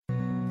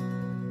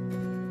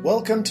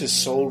Welcome to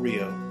Soul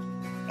Rio,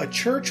 a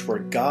church where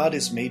God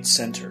is made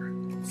center,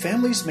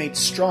 families made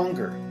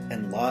stronger,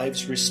 and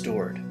lives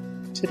restored.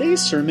 Today's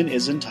sermon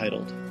is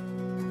entitled,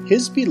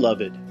 His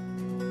Beloved,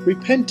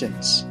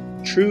 Repentance,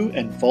 True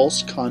and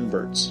False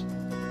Converts,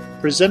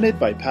 presented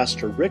by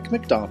Pastor Rick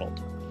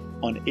McDonald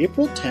on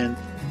April 10th,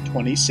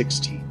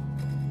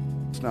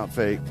 2016. It's not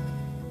fake.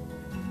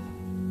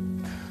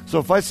 So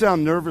if I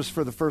sound nervous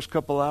for the first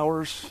couple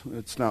hours,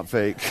 it's not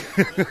fake.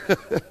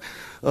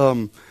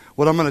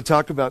 What I'm going to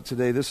talk about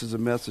today, this is a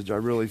message I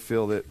really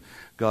feel that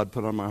God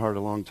put on my heart a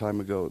long time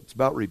ago. It's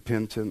about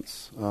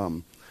repentance.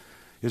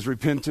 Is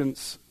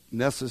repentance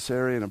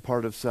necessary and a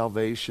part of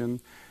salvation?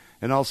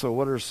 And also,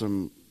 what are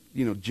some,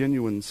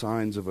 genuine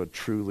signs of a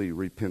truly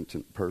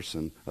repentant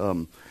person?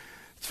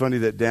 It's funny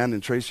that Dan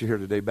and Tracy are here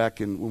today. Back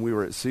when we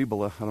were at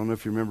Cibola, I don't know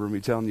if you remember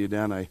me telling you,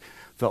 Dan, I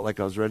felt like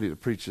I was ready to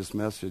preach this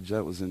message.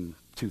 That was in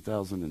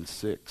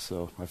 2006,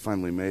 so I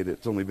finally made it.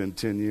 It's only been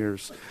 10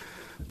 years.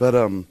 But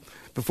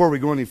before we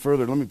go any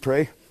further, let me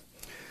pray.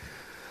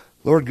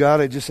 Lord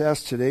God, I just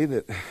ask today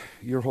that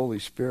your Holy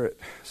Spirit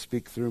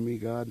speak through me,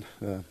 God.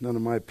 None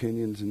of my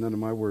opinions and none of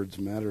my words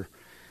matter.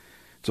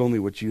 It's only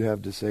what you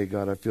have to say,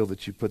 God. I feel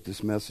that you put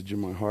this message in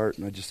my heart,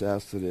 and I just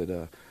ask that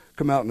it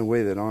come out in a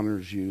way that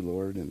honors you,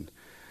 Lord. And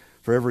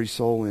for every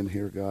soul in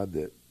here, God,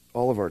 that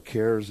all of our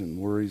cares and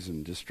worries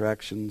and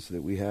distractions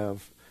that we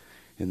have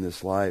in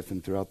this life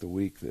and throughout the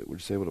week, that we're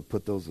just able to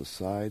put those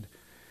aside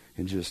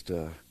and just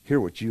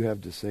hear what you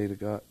have to say to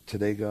God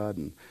today, God,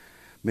 and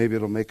maybe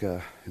it'll make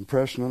an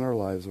impression on our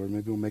lives, or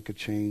maybe it'll make a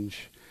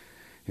change,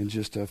 and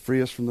just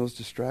free us from those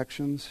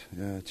distractions.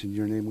 It's in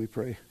your name we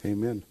pray.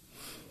 Amen.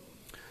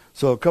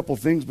 So a couple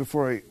things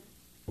before I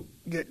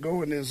get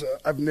going is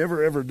I've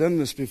never ever done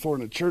this before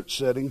in a church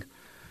setting.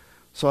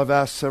 So I've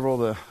asked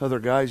several of the other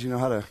guys,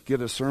 how to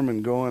get a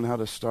sermon going, how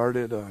to start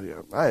it.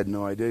 I had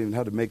no idea even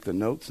how to make the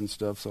notes and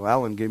stuff. So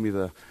Alan gave me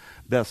the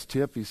best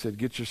tip. He said,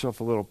 get yourself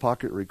a little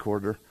pocket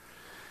recorder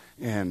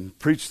and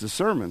preach the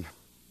sermon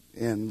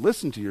and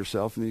listen to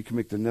yourself, and then you can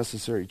make the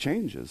necessary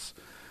changes.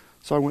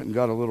 So I went and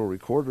got a little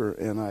recorder,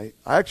 and I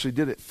actually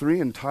did it 3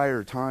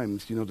 entire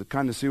times, to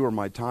kind of see where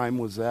my time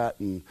was at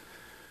and,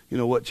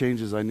 what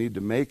changes I need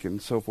to make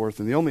and so forth.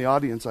 And the only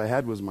audience I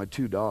had was my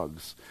 2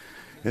 dogs.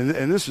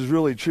 And this is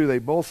really true. They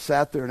both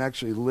sat there and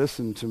actually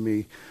listened to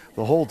me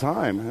the whole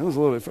time. It was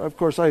a little, of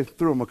course, I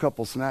threw them a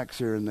couple snacks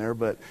here and there,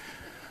 but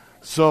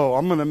so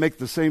I'm going to make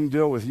the same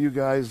deal with you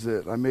guys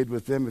that I made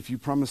with them. If you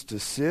promise to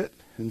sit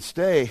and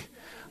stay,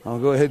 I'll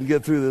go ahead and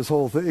get through this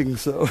whole thing.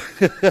 So,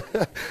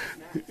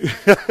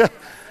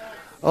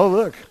 oh,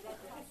 look.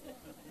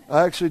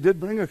 I actually did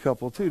bring a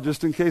couple, too,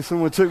 just in case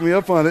someone took me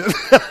up on it.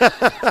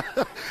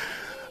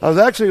 I was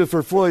actually,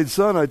 for Floyd's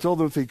son, I told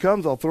him if he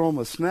comes, I'll throw him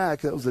a snack.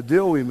 That was a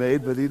deal we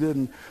made, but he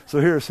didn't. So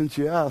here, since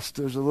you asked,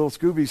 there's a little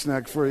Scooby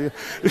snack for you.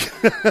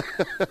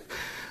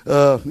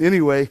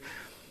 Anyway,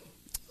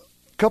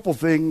 a couple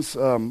things.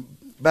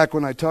 Back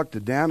when I talked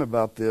to Dan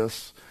about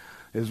this,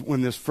 is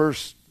when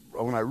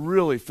I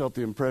really felt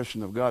the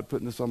impression of God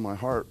putting this on my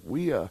heart.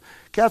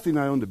 Kathy and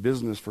I owned a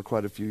business for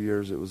quite a few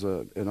years. It was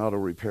an auto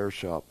repair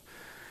shop.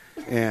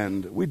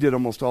 And we did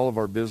almost all of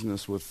our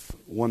business with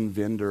one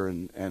vendor,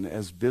 and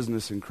as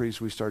business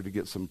increased, we started to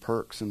get some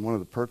perks. And one of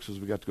the perks was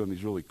we got to go on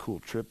these really cool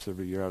trips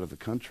every year out of the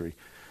country.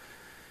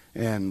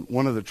 And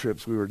one of the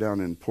trips, we were down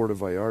in Puerto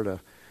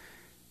Vallarta.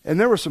 And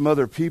there were some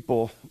other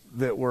people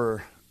that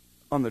were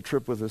on the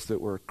trip with us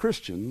that were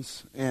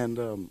Christians. And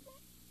when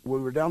we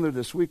were down there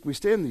this week, we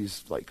stay in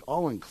these like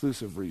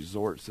all-inclusive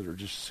resorts that are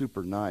just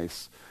super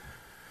nice.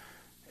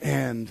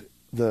 And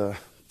the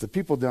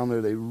people down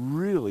there, they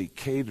really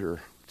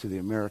cater to the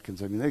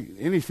Americans. I mean,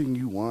 anything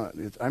you want.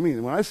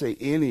 When I say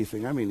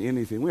anything, I mean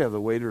anything. We have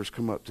the waiters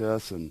come up to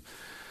us and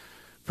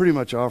pretty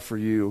much offer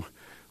you,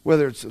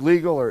 whether it's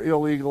legal or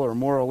illegal or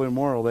moral,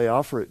 immoral, they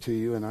offer it to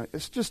you. And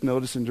it's just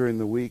noticing during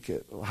the week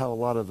how a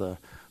lot of the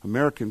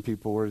American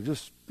people were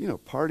just,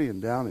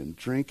 partying down and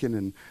drinking.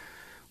 And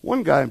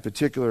one guy in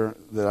particular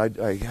that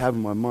I have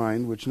in my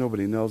mind, which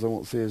nobody knows, I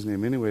won't say his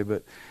name anyway,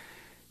 but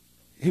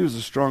he was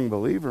a strong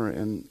believer,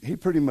 and he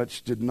pretty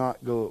much did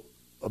not go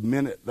a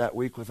minute that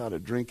week without a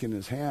drink in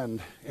his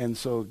hand. And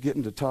so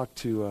getting to talk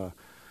to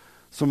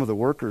some of the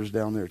workers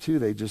down there too,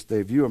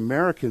 they view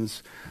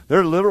Americans,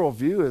 their literal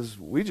view is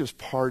we just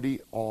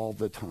party all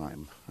the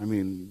time. I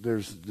mean,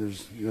 there's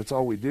that's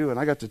all we do. And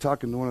I got to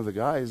talking to one of the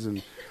guys,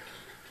 and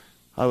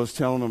I was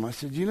telling him, I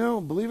said,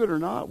 believe it or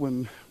not,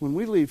 when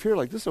we leave here,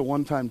 like this is a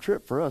one-time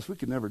trip for us. We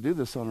could never do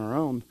this on our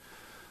own.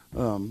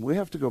 We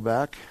have to go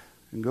back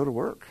and go to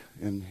work.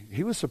 And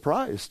he was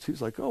surprised.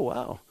 He's like, oh,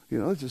 wow.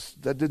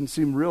 That didn't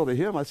seem real to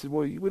him. I said,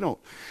 well, we don't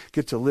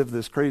get to live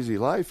this crazy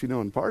life,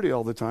 and party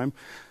all the time.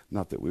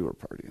 Not that we were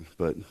partying,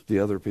 but the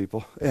other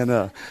people.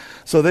 And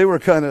so they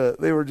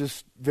were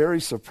just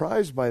very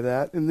surprised by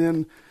that. And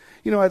then,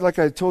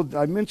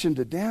 I mentioned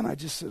to Dan, I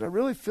just said, I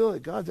really feel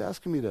that God's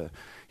asking me to,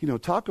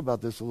 talk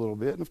about this a little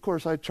bit. And of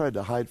course, I tried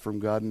to hide from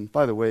God. And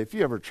by the way, if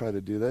you ever try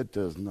to do that, it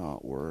does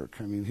not work.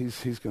 I mean,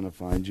 he's going to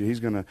find you. He's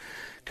going to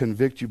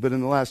convict you. But in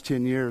the last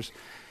 10 years,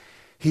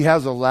 he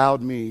has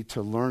allowed me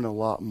to learn a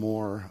lot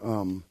more.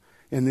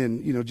 And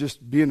then,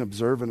 just being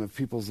observant of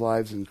people's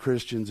lives and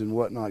Christians and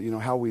whatnot,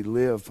 how we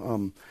live.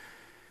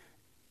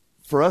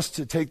 For us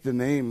to take the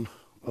name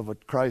of a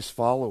Christ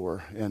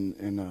follower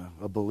and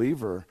a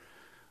believer,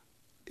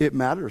 it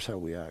matters how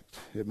we act.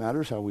 It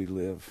matters how we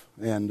live.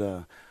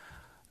 And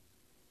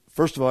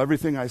first of all,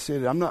 everything I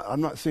say, I'm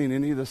not saying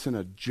any of this in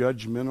a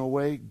judgmental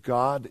way.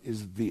 God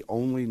is the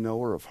only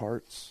knower of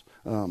hearts.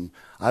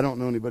 I don't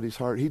know anybody's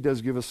heart. He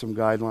does give us some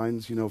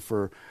guidelines,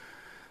 for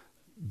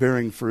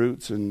bearing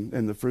fruits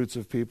and the fruits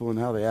of people and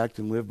how they act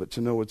and live. But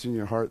to know what's in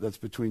your heart, that's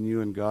between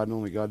you and God, and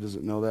only God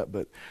doesn't know that.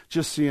 But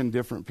just seeing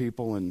different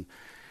people and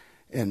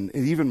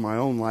even my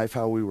own life,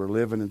 how we were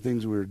living and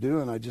things we were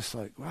doing, I just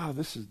like, wow,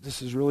 this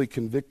is really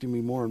convicting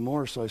me more and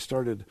more. So I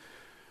started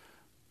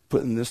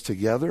putting this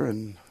together,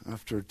 and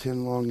after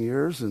 10 long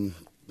years, and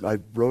I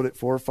wrote it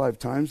 4 or 5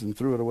 times and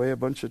threw it away a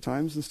bunch of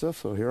times and stuff.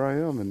 So here I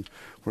am, and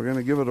we're going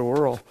to give it a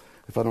whirl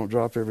if I don't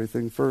drop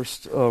everything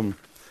first.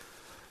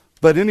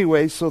 But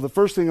anyway, so the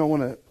first thing I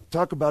want to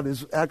talk about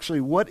is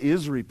actually, what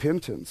is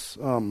repentance?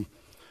 A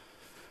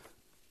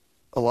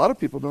lot of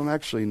people don't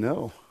actually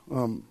know.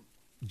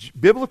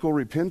 Biblical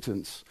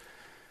repentance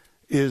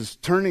is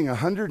turning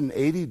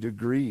 180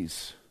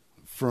 degrees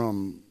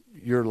from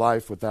your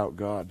life without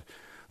God.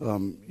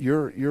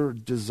 Your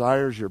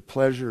desires, your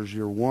pleasures,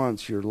 your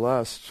wants, your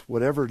lusts,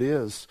 whatever it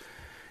is,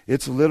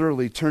 it's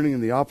literally turning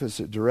in the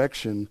opposite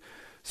direction,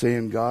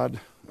 saying, God,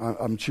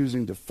 I'm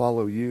choosing to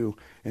follow you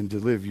and to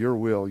live your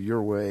will,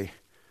 your way.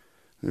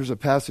 There's a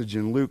passage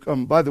in Luke.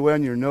 By the way,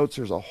 on your notes,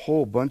 there's a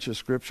whole bunch of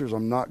scriptures.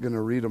 I'm not going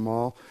to read them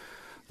all.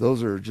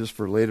 Those are just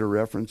for later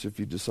reference if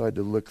you decide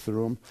to look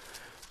through them.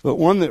 But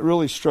one that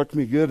really struck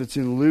me good, it's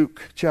in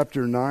Luke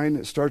chapter 9.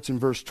 It starts in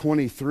verse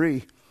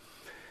 23.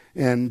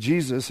 And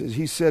Jesus,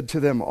 he said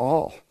to them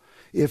all,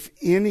 if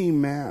any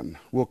man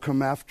will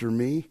come after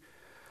me,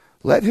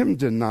 let him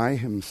deny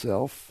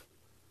himself,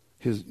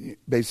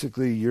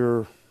 basically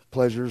your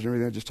pleasures and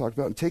everything I just talked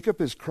about, and take up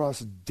his cross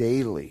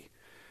daily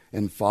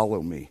and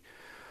follow me.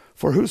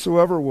 For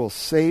whosoever will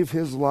save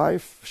his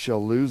life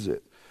shall lose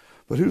it.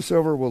 But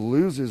whosoever will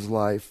lose his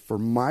life for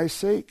my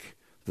sake,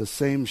 the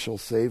same shall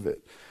save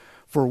it.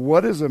 For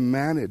what is a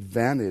man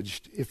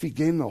advantaged if he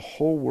gain the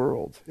whole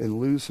world and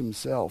lose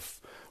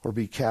himself or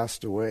be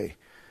cast away?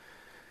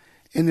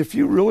 And if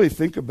you really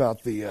think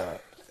about the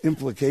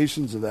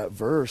implications of that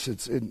verse,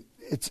 it's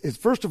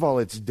first of all,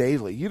 it's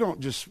daily. You don't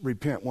just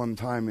repent one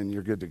time and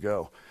you're good to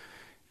go.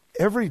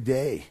 Every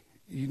day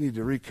you need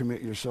to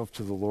recommit yourself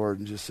to the Lord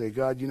and just say,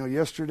 God,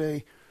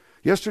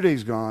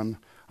 yesterday's gone.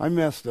 I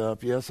messed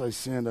up. Yes, I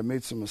sinned. I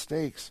made some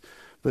mistakes.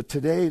 But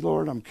today,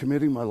 Lord, I'm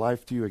committing my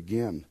life to you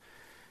again.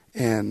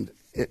 And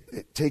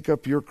take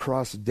up your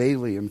cross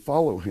daily and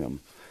follow him.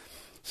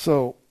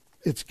 So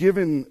it's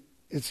giving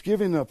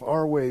up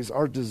our ways,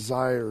 our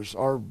desires,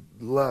 our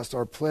lust,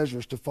 our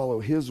pleasures to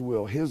follow his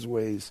will, his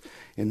ways,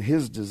 and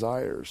his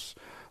desires.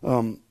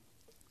 There's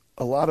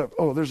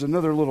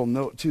another little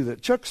note too,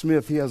 that Chuck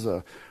Smith, he has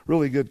a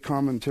really good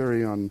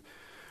commentary on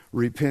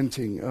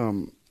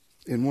repenting.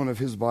 In one of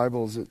his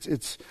Bibles,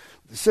 it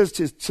says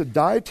to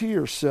die to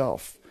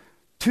yourself,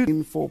 to the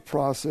painful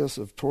process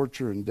of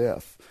torture and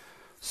death.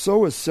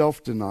 So is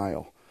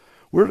self-denial.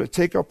 We're to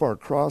take up our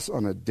cross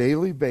on a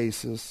daily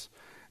basis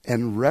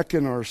and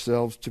reckon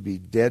ourselves to be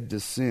dead to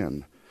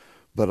sin,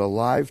 but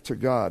alive to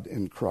God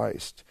in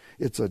Christ.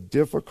 It's a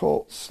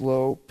difficult,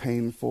 slow,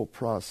 painful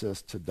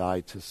process to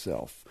die to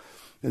self.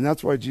 And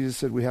that's why Jesus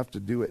said we have to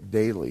do it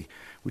daily.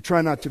 We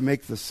try not to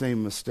make the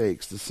same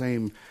mistakes,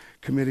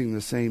 committing the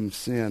same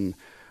sin.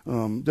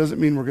 Doesn't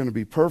mean we're going to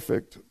be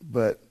perfect,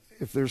 but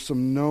if there's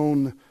some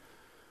known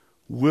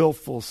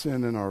willful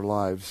sin in our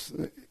lives,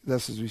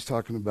 that's as he's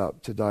talking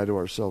about, to die to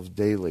ourselves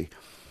daily.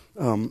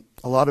 A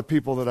lot of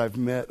people that I've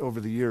met over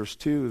the years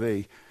too,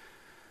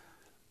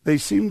 they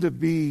seem to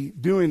be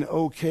doing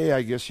okay,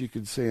 I guess you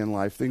could say, in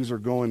life. Things are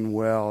going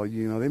well.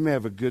 They may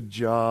have a good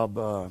job,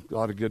 a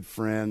lot of good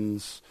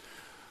friends.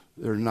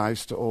 They're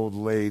nice to old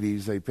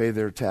ladies. They pay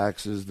their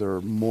taxes.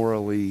 They're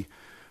morally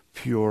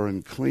pure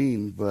and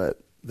clean, but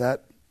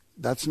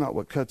that's not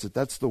what cuts it.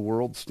 That's the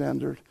world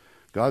standard.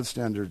 God's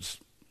standard's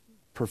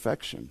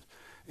perfection.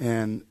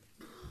 And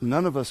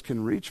none of us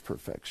can reach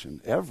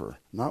perfection, ever.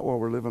 Not while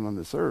we're living on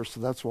this earth.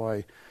 So that's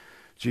why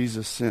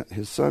Jesus sent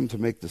his son to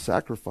make the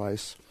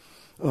sacrifice.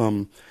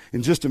 In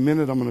just a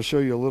minute, I'm going to show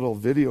you a little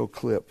video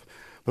clip.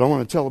 But I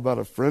want to tell about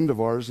a friend of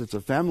ours. It's a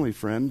family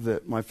friend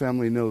that my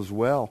family knows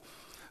well.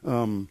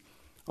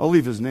 I'll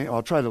leave his name.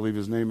 I'll try to leave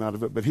his name out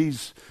of it. But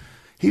he's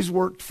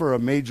worked for a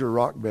major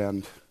rock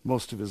band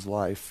most of his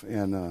life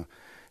and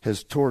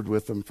has toured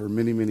with them for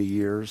many, many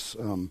years.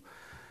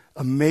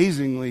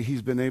 Amazingly,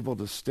 he's been able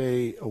to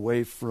stay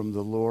away from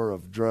the lure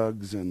of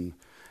drugs and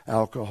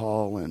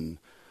alcohol and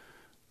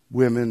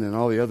women and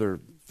all the other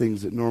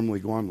things that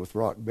normally go on with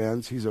rock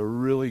bands. He's a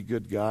really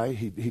good guy.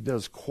 He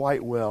does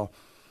quite well.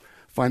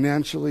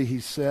 Financially,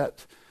 he's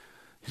set.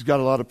 He's got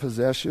a lot of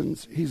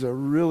possessions. He's a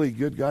really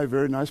good guy,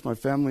 very nice. My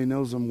family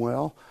knows him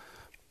well.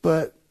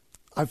 But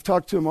I've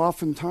talked to him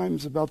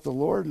oftentimes about the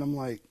Lord, and I'm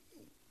like,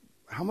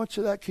 how much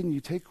of that can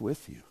you take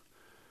with you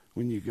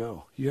when you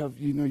go? You have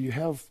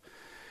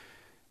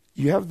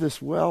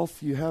this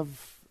wealth, you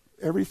have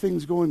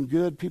everything's going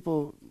good.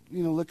 People,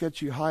 look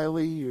at you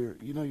highly.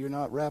 You're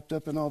not wrapped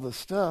up in all this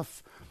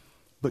stuff,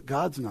 but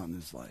God's not in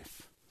his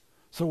life.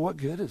 So what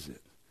good is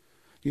it?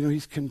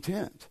 He's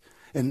content.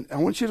 And I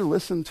want you to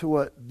listen to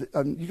what,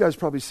 you guys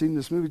probably seen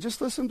this movie.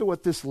 Just listen to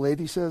what this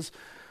lady says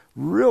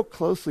real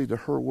closely to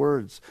her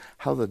words,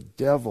 how the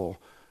devil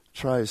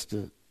tries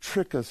to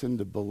trick us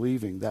into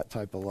believing that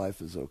type of life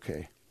is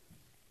okay.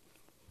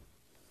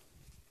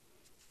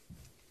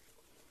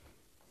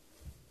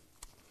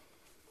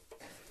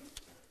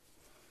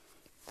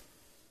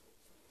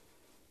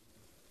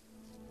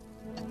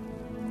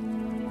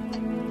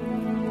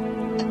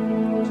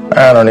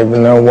 I don't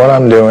even know what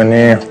I'm doing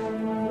here.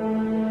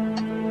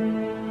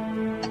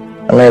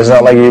 I mean, it's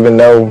not like you even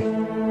know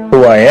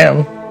who I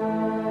am.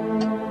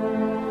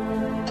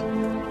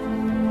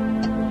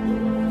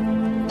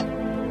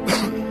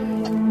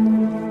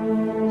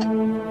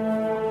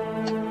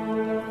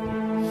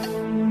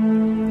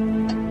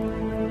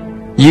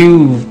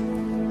 You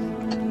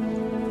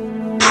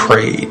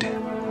prayed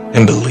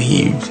and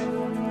believed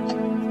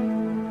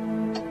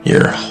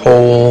your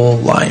whole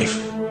life.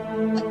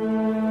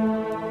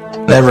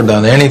 Never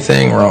done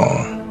anything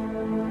wrong.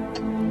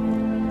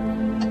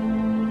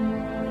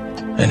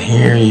 And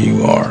here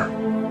you are.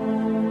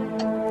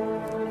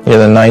 You're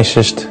the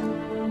nicest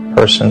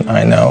person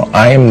I know.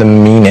 I am the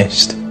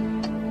meanest.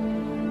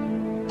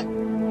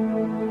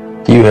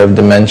 You have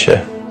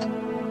dementia.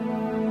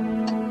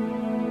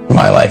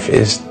 My life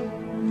is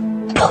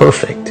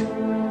perfect.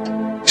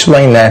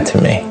 Explain that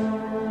to me.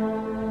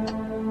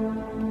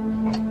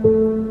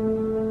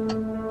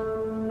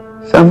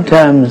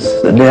 Sometimes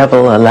the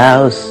devil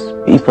allows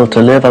people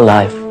to live a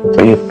life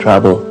free of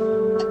trouble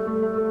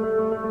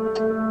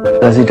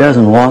because he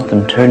doesn't want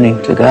them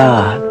turning to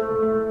God.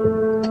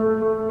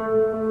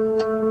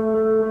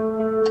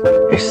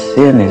 Their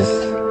sin is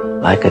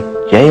like a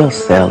jail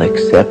cell,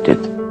 except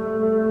it's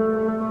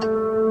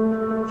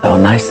all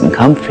nice and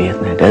comfy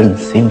and there doesn't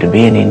seem to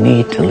be any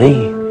need to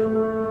leave.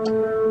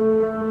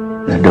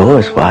 The door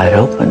is wide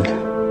open.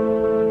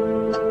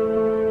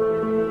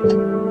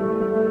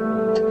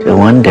 Till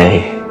one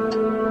day,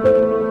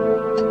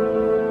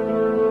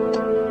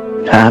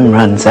 time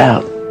runs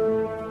out.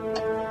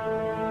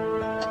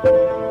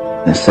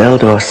 The cell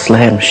door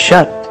slams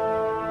shut.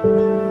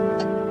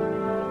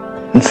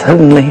 And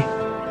suddenly,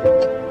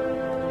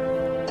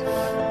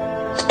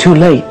 it's too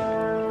late.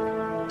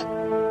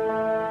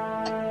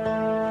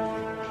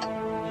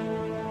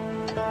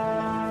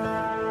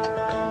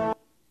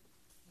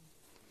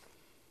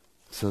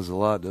 Says a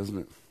lot, doesn't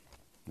it?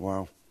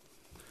 Wow.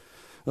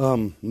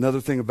 Another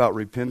thing about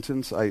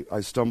repentance,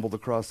 I stumbled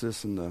across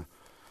this in the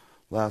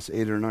last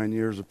 8 or 9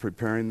 years of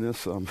preparing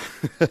this.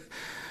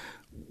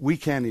 We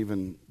can't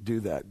even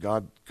do that.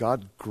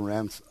 God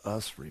grants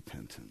us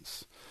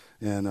repentance.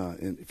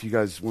 And if you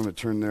guys want to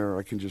turn there,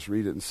 I can just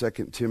read it in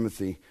 2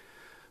 Timothy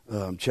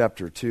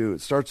chapter 2.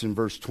 It starts in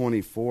verse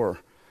 24.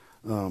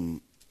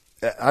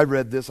 I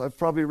read this. I've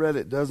probably read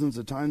it dozens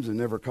of times and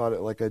never caught it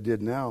like I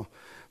did now.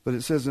 But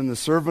it says, "And the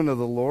servant of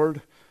the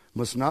Lord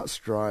must not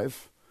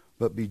strive,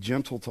 but be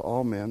gentle to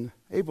all men,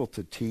 able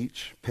to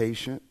teach,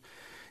 patient,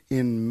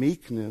 in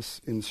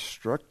meekness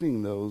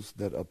instructing those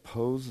that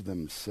oppose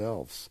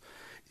themselves,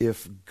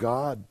 if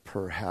God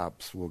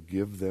perhaps will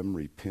give them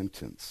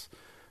repentance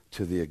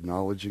to the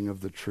acknowledging of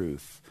the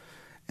truth,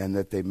 and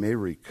that they may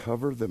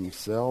recover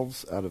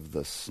themselves out of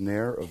the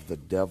snare of the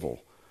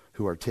devil,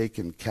 who are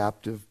taken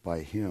captive by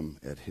him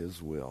at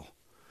his will."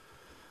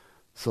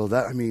 So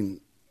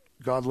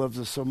God loves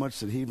us so much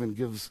that he even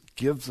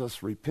gives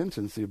us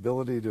repentance, the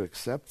ability to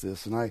accept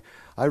this. And I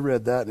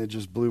read that and it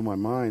just blew my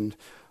mind.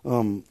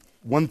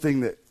 One thing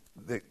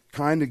that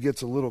kind of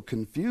gets a little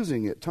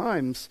confusing at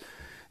times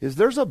is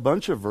there's a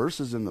bunch of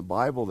verses in the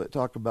Bible that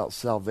talk about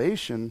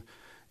salvation,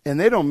 and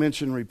they don't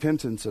mention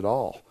repentance at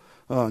all.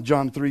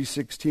 John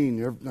 3:16,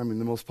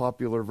 the most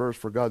popular verse,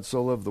 "For God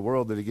so loved the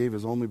world that he gave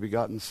his only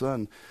begotten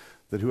Son,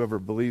 that whoever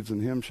believes in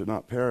him should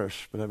not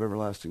perish, but have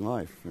everlasting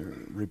life."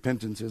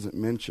 Repentance isn't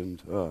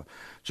mentioned.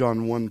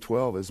 John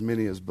 1:12, "As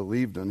many as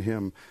believed on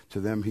him, to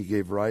them he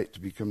gave right to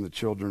become the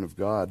children of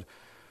God."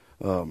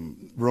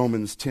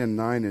 Romans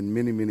 10:9, and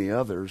many, many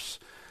others.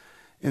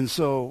 And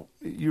so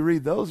you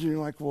read those and you're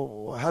like,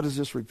 well, how does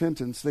this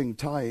repentance thing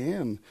tie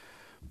in?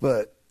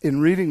 But in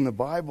reading the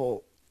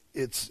Bible,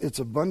 it's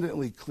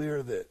abundantly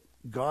clear that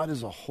God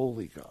is a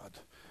holy God.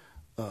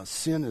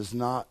 Sin is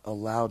not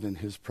allowed in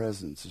his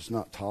presence. It's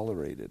not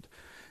tolerated.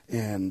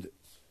 And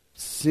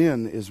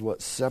sin is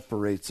what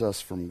separates us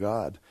from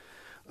God.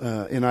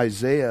 In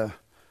Isaiah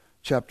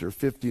chapter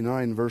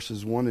 59,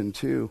 verses 1 and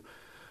 2,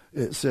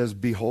 it says,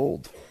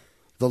 "Behold,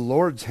 the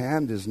Lord's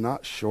hand is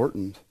not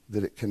shortened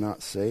that it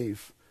cannot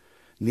save,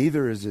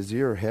 neither is his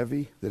ear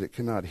heavy that it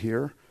cannot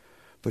hear,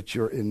 but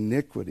your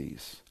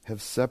iniquities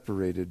have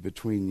separated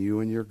between you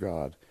and your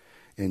God,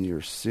 and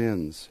your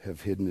sins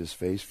have hidden his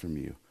face from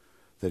you,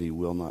 that he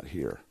will not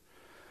hear."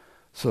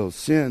 So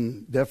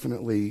sin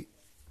definitely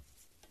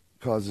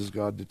causes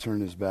God to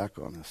turn his back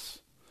on us.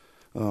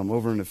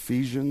 Over in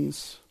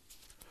Ephesians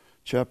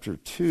chapter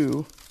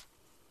 2,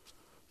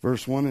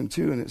 verse 1 and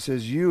 2, and it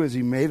says, you has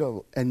he made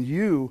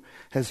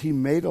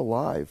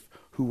alive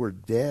who were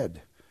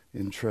dead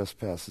in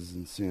trespasses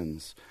and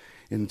sins.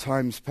 In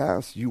times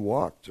past you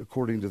walked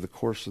according to the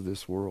course of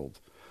this world,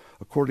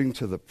 according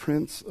to the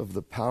prince of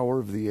the power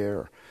of the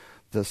air,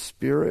 the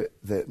spirit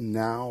that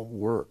now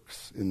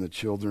works in the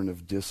children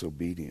of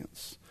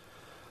disobedience.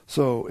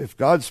 So if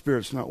God's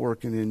Spirit's not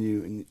working in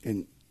you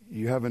and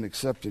you haven't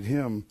accepted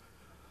him,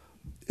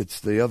 it's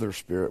the other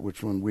spirit,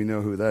 which one we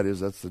know who that is.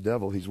 That's the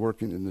devil. He's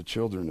working in the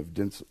children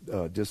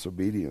of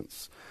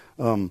disobedience.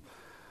 From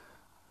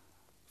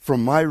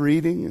my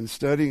reading and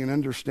studying and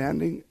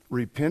understanding,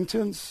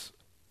 repentance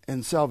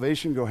and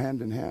salvation go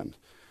hand in hand.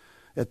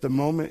 At the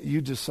moment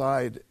you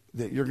decide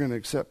that you're going to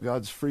accept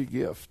God's free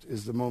gift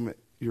is the moment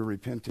you're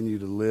repenting you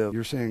to live.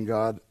 You're saying,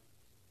 God,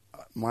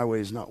 my way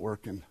is not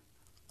working.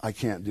 I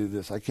can't do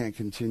this. I can't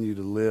continue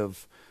to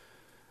live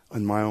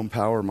in my own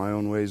power, my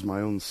own ways, my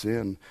own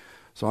sin.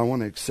 So I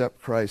want to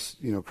accept Christ.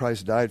 You know,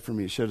 Christ died for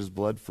me, shed his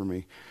blood for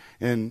me.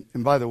 And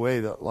by the way,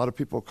 a lot of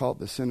people call it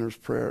the sinner's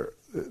prayer.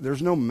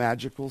 There's no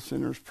magical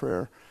sinner's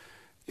prayer.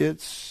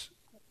 It's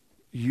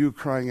you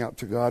crying out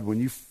to God when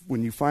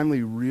you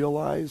finally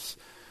realize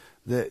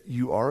that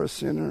you are a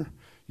sinner,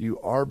 you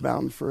are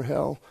bound for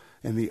hell,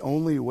 and the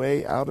only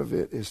way out of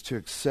it is to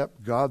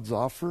accept God's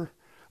offer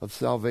of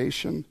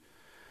salvation.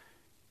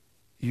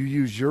 You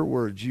use your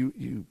words.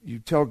 You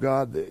tell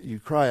God that you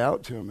cry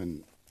out to him,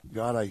 and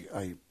God,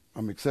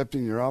 I'm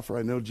accepting your offer.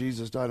 I know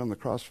Jesus died on the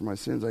cross for my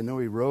sins. I know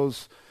he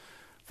rose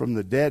from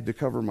the dead to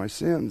cover my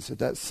sins. At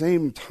that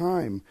same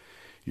time,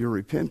 you're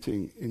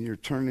repenting and you're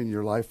turning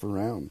your life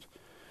around.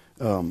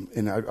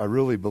 And I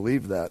really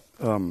believe that.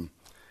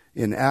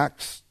 In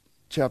Acts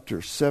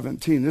chapter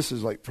 17, this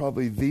is like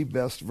probably the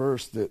best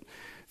verse that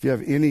if you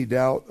have any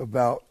doubt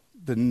about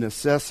the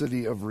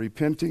necessity of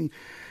repenting.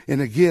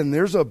 And again,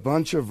 there's a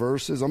bunch of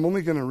verses. I'm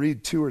only going to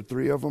read 2 or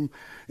 3 of them.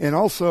 And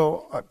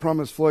also, I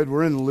promised Floyd,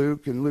 we're in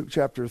Luke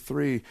chapter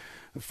 3,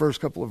 the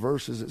first couple of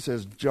verses, it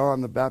says,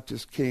 John the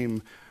Baptist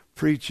came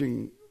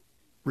preaching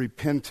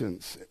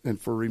repentance and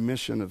for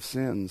remission of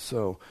sins.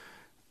 So,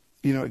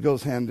 you know, it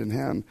goes hand in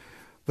hand.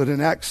 But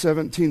in Acts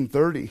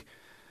 17:30,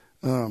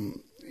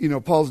 you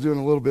know, Paul's doing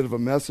a little bit of a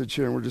message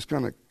here, and we're just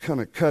going to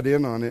kind of cut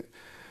in on it.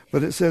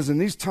 But it says, in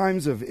these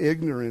times of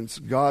ignorance,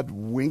 God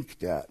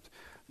winked at,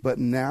 but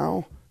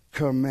now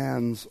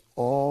commands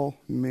all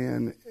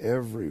men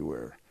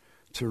everywhere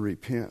to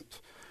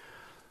repent.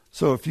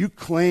 So if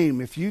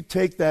you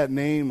take that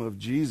name of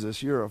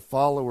Jesus, you're a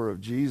follower of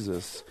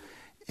Jesus,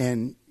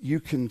 and you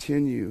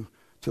continue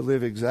to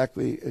live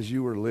exactly as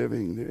you were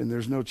living, and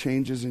there's no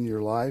changes in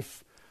your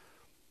life,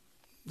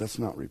 that's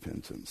not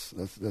repentance.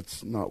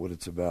 That's not what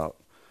it's about.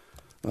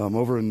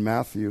 Over in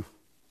Matthew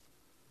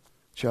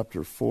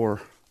chapter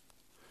 4,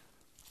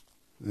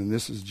 and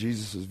this is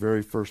Jesus'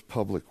 very first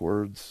public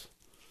words.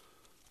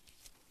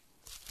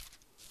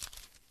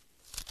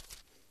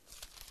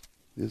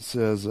 It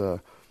says,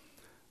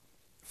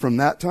 from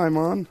that time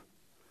on,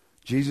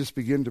 Jesus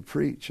began to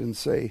preach and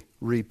say,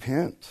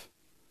 repent,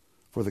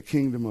 for the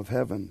kingdom of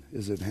heaven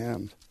is at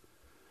hand.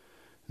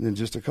 And then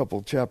just a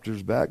couple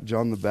chapters back,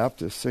 John the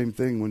Baptist, same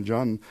thing. When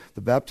John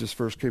the Baptist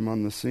first came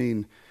on the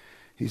scene,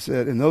 he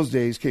said, in those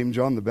days came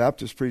John the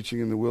Baptist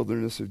preaching in the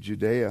wilderness of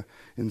Judea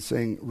and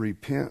saying,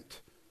 repent,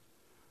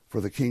 for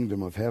the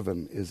kingdom of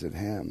heaven is at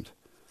hand.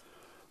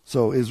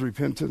 So is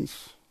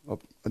repentance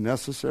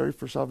necessary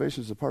for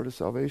salvation? Is it a part of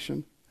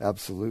salvation?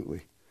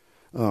 Absolutely.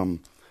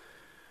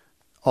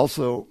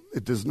 Also,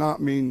 it does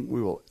not mean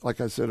we will,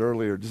 like I said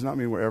earlier, it does not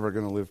mean we're ever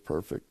going to live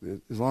perfect.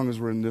 As long as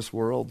we're in this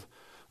world,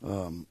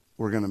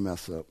 we're going to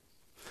mess up.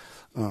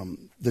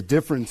 The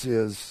difference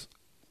is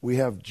we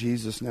have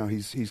Jesus now.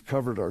 He's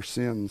covered our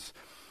sins.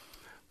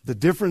 The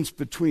difference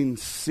between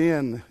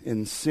sin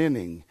and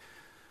sinning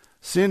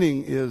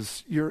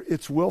is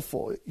it's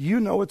willful. You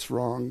know it's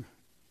wrong.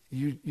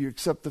 You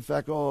accept the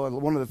fact,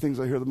 one of the things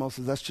I hear the most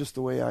is that's just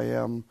the way I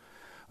am.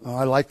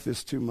 I like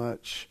this too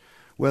much.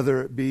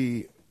 Whether it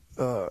be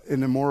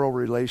an immoral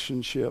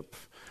relationship,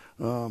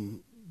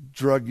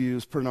 drug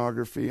use,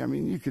 pornography. I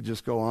mean, you could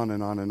just go on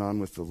and on and on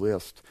with the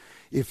list.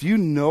 If you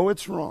know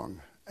it's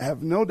wrong,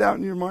 have no doubt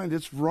in your mind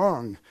it's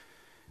wrong,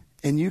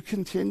 and you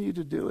continue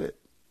to do it,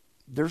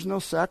 there's no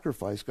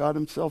sacrifice. God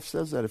himself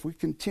says that. If we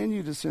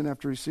continue to sin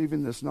after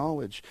receiving this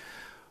knowledge,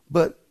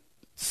 but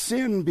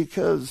sin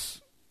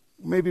because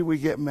maybe we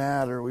get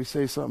mad or we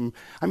say something.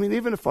 I mean,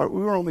 even if we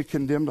were only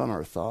condemned on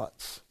our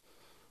thoughts,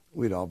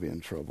 we'd all be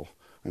in trouble.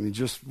 I mean,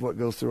 just what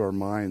goes through our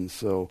minds.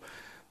 So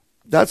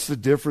that's the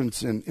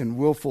difference in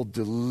willful,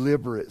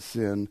 deliberate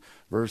sin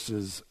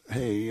versus,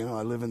 hey,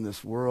 I live in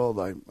this world.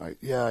 I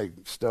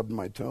stubbed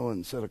my toe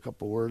and said a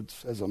couple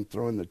words as I'm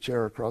throwing the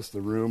chair across the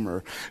room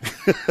or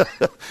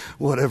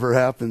whatever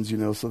happens,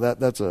 So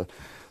that's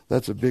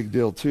a big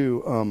deal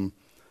too.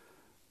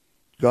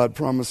 God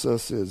promised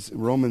us is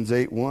Romans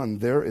 8:1.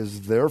 There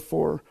is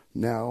therefore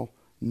now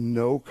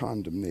no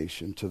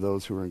condemnation to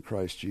those who are in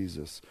Christ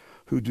Jesus,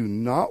 who do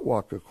not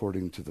walk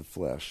according to the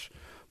flesh,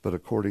 but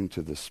according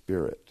to the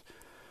Spirit.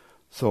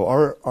 So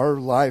our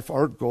life,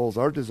 our goals,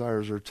 our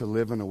desires are to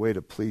live in a way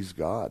to please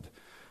God,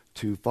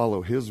 to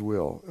follow His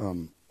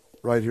will.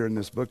 Right here in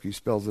this book, he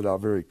spells it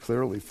out very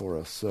clearly for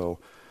us. So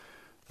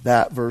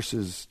that verse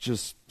is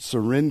just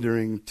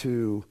surrendering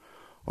to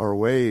our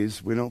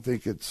ways. We don't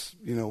think it's,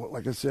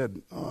 like I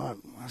said,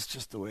 that's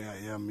just the way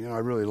I am. I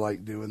really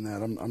like doing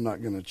that. I'm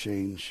not going to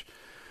change.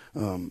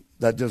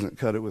 That doesn't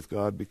cut it with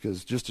God,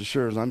 because just as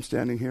sure as I'm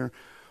standing here,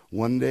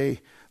 one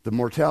day the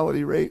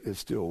mortality rate is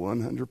still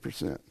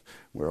 100%.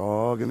 We're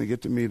all going to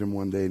get to meet Him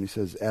one day. And He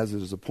says, as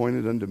it is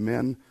appointed unto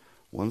men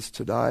once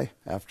to die,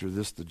 after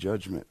this the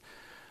judgment.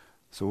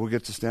 So we'll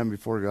get to stand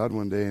before God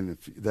one day, and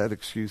if that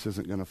excuse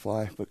isn't going to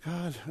fly, but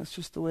God, that's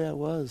just the way I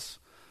was.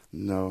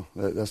 No,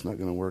 that's not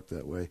going to work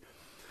that way.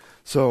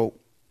 So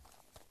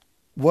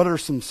what are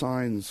some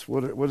signs,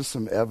 what is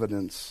some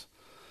evidence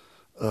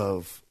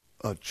of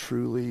a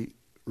truly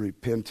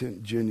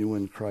repentant,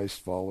 genuine Christ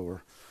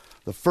follower?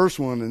 The first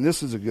one, and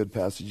this is a good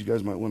passage, you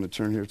guys might want to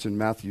turn here. It's in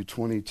Matthew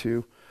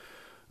 22.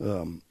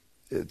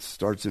 It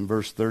starts in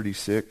verse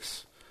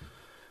 36.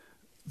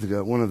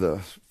 One of the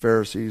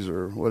Pharisees,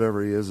 or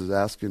whatever he is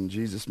asking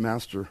Jesus,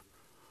 Master,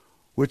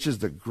 which is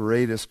the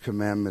greatest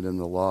commandment in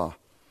the law?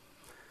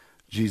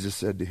 Jesus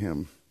said to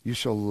him, you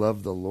shall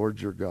love the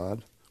Lord your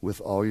God with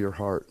all your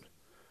heart,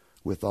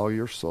 with all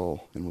your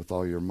soul, and with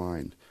all your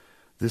mind.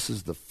 This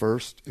is the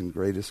first and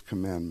greatest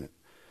commandment.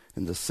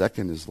 And the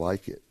second is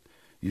like it.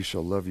 You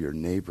shall love your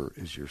neighbor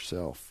as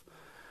yourself.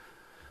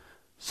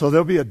 So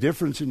there'll be a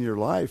difference in your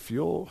life.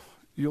 You'll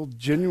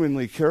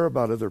genuinely care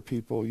about other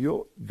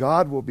people.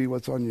 God will be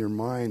what's on your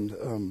mind.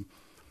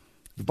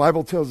 The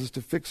Bible tells us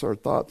to fix our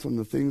thoughts on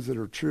the things that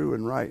are true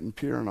and right and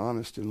pure and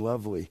honest and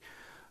lovely.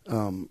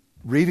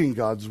 Reading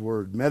God's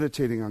word,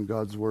 meditating on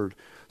God's word.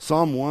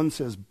 Psalm 1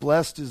 says,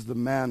 blessed is the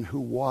man who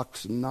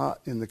walks not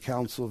in the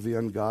counsel of the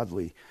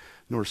ungodly,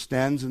 nor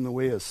stands in the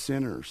way of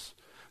sinners,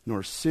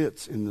 nor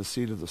sits in the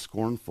seat of the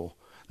scornful.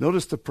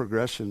 Notice the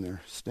progression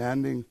there.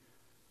 Standing,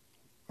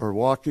 or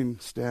walking,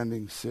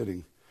 standing,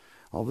 sitting.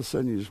 All of a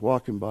sudden you're just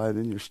walking by, and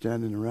then you're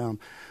standing around.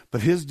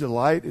 But his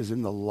delight is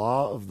in the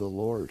law of the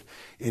Lord.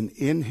 And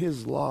in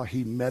his law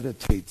he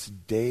meditates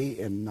day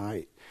and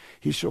night.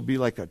 He shall be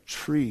like a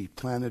tree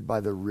planted by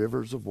the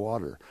rivers of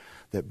water,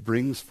 that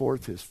brings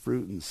forth his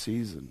fruit in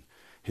season.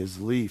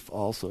 His leaf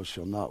also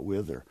shall not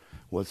wither.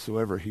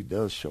 Whatsoever he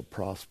does shall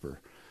prosper.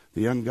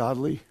 The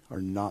ungodly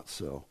are not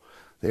so.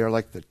 They are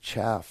like the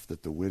chaff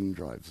that the wind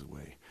drives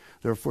away.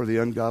 Therefore the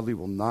ungodly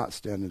will not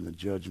stand in the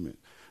judgment,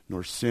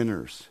 nor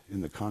sinners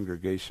in the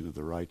congregation of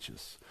the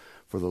righteous.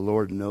 For the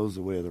Lord knows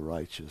the way of the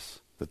righteous,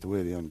 but the way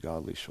of the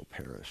ungodly shall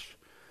perish.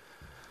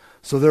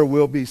 So there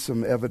will be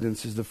some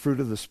evidences. The fruit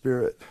of the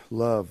Spirit: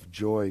 love,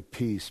 joy,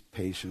 peace,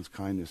 patience,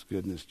 kindness,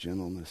 goodness,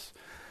 gentleness.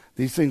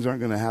 These things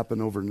aren't going to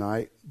happen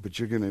overnight, but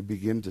you're going to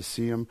begin to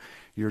see them.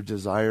 Your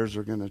desires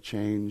are going to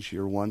change.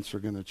 Your wants are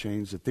going to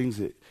change. The things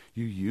that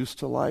you used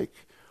to like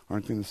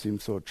aren't going to seem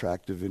so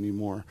attractive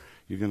anymore.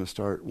 You're going to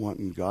start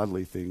wanting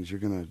godly things. You're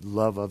going to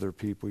love other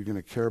people. You're going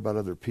to care about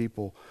other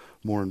people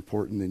more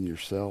important than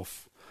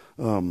yourself.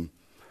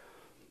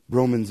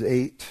 Romans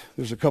 8,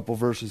 there's a couple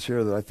verses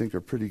here that I think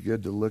are pretty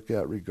good to look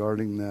at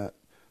regarding that.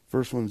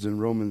 First one's in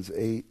Romans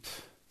 8,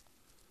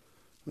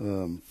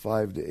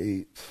 5 to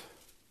 8.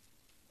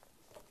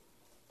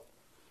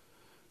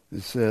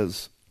 It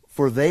says,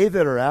 for they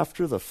that are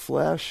after the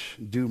flesh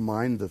do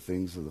mind the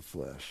things of the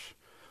flesh,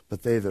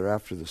 but they that are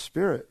after the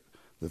Spirit,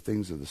 the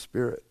things of the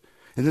Spirit.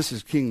 And this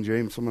is King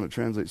James, so I'm going to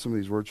translate some of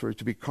these words for you.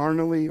 To be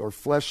carnally or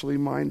fleshly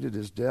minded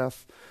is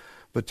death,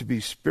 but to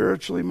be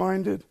spiritually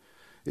minded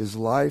is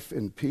life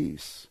and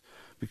peace.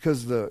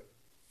 Because the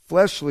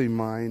fleshly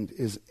mind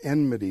is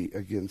enmity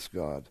against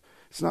God.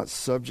 It's not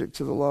subject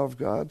to the law of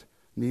God,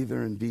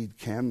 neither indeed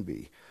can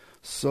be.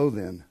 So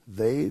then,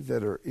 they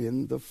that are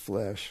in the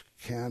flesh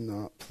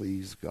cannot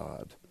please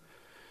God.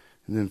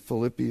 And then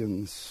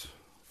Philippians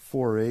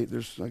 4:8,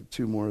 there's like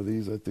two more of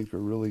these I think are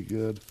really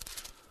good.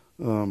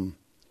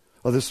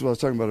 This is what I was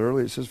talking about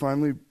earlier. It says,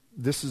 finally,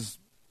 this is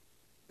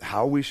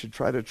how we should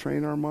try to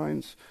train our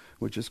minds,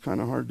 which is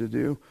kind of hard to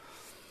do.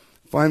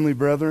 Finally,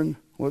 brethren,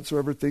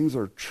 whatsoever things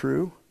are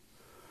true,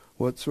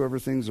 whatsoever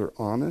things are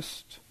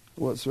honest,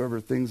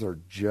 whatsoever things are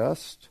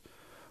just,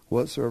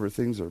 whatsoever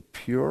things are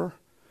pure,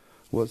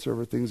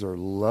 whatsoever things are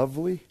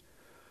lovely,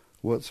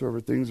 whatsoever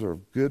things are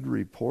of good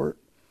report,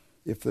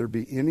 if there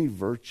be any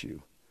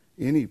virtue,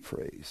 any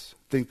praise,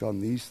 think on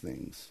these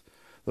things.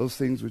 Those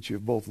things which you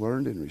have both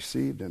learned and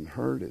received and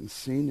heard and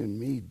seen in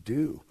me,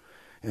 do,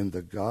 and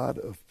the God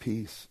of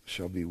peace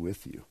shall be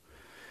with you.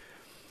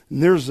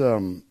 And there's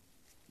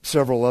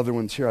several other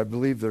ones here. I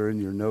believe they're in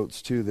your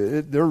notes too.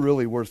 They're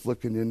really worth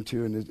looking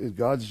into, and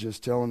God's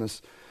just telling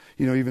us,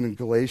 even in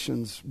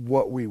Galatians,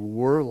 what we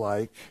were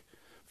like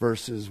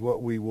versus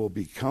what we will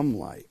become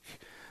like.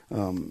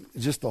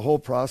 Just the whole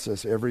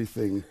process,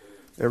 everything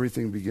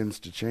begins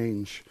to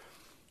change.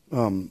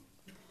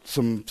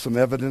 some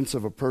evidence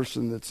of a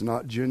person that's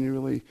not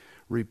genuinely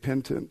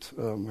repentant.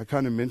 I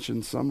kind of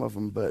mentioned some of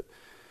them, but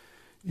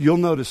you'll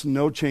notice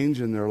no change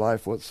in their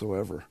life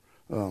whatsoever.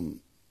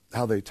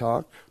 How they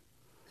talk,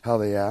 how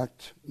they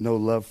act, no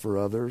love for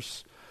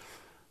others.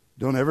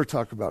 Don't ever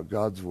talk about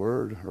God's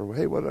word, or,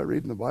 hey, what did I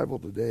read in the Bible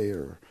today?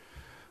 Or,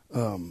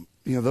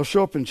 they'll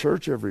show up in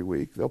church every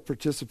week. They'll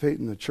participate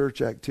in the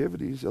church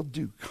activities. They'll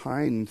do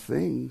kind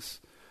things,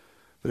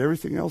 but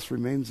everything else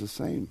remains the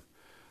same.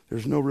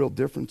 There's no real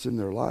difference in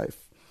their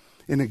life.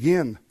 And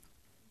again,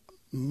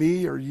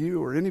 me or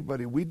you or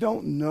anybody, we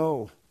don't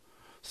know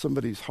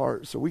somebody's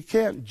heart, so we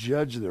can't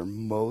judge their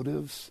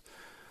motives.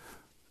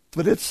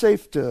 But it's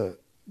safe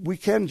we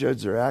can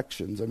judge their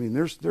actions. I mean,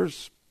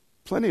 there's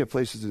plenty of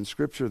places in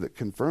Scripture that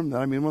confirm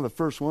that. I mean, one of the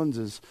first ones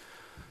is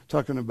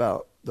talking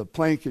about the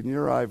plank in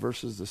your eye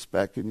versus the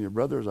speck in your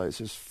brother's eye. It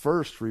says,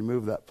 first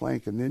remove that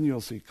plank, and then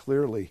you'll see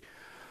clearly.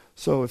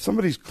 So if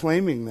somebody's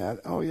claiming that,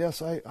 oh,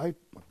 yes, I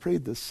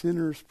prayed the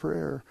sinner's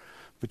prayer,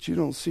 but you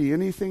don't see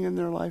anything in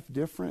their life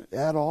different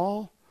at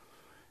all,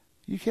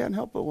 you can't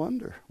help but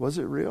wonder, was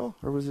it real?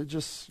 Or was it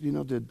just,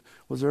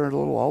 was there a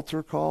little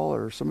altar call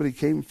or somebody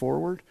came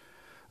forward?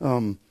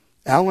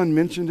 Alan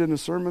mentioned in a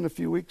sermon a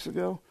few weeks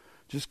ago,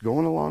 just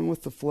going along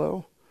with the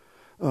flow.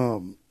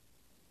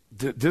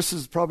 This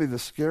is probably the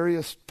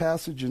scariest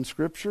passage in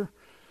Scripture.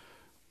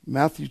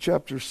 Matthew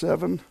chapter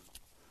 7,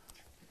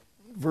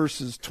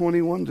 verses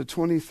 21 to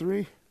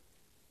 23.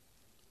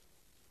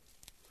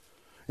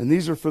 And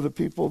these are for the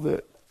people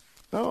that,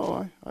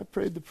 I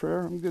prayed the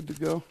prayer, I'm good to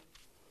go.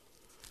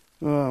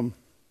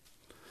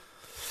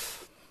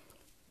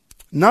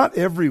 Not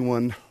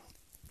everyone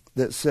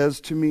that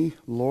says to me,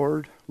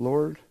 Lord,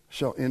 Lord,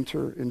 shall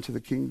enter into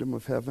the kingdom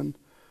of heaven,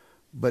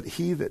 but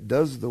he that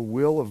does the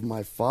will of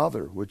my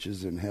Father which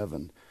is in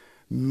heaven.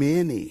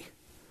 Many,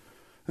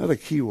 not a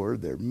key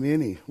word there,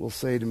 many will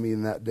say to me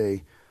in that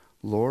day,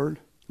 Lord,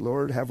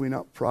 Lord, have we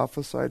not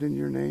prophesied in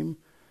your name?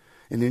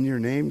 And in your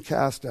name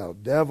cast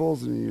out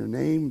devils, and in your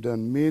name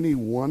done many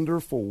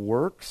wonderful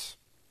works?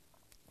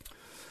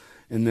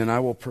 And then I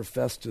will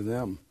profess to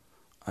them,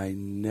 I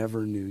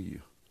never knew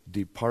you.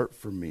 Depart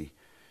from me,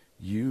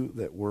 you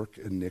that work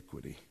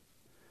iniquity.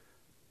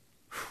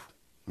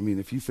 I mean,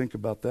 if you think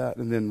about that,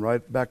 and then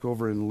right back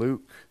over in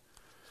Luke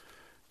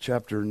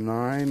chapter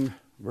 9,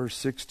 verse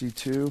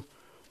 62,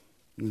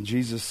 and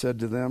Jesus said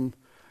to them,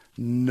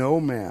 no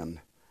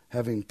man,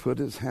 having put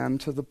his hand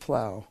to the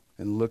plow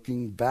and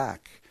looking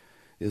back,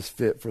 is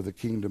fit for the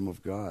kingdom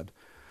of God.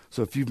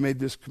 So if you've made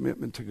this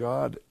commitment to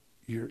God,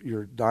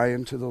 you're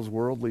dying to those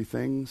worldly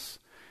things.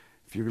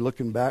 If you're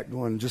looking back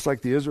going, just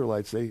like the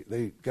Israelites,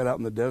 they got out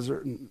in the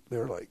desert and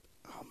they're like,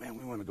 oh man,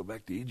 we want to go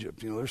back to Egypt.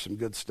 There's some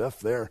good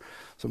stuff there,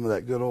 some of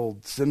that good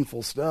old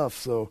sinful stuff.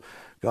 So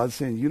God's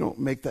saying, you don't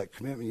make that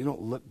commitment. You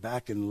don't look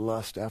back and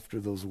lust after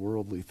those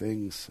worldly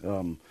things.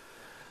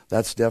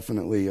 That's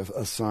definitely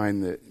a sign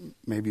that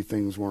maybe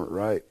things weren't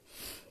right.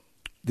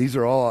 These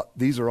are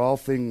all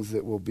things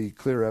that will be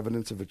clear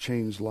evidence of a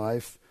changed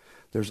life.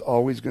 There's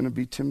always going to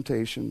be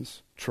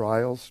temptations,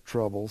 trials,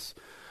 troubles.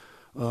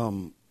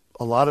 A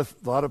lot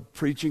of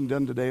preaching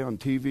done today on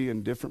TV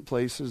and different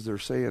places. They're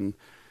saying,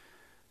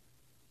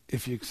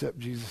 if you accept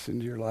Jesus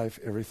into your life,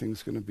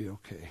 everything's going to be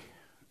okay.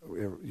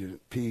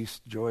 Peace,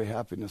 joy,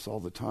 happiness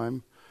all the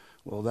time.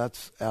 Well,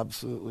 that's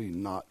absolutely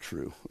not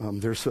true.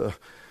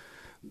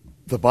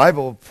 The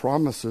Bible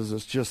promises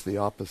us just the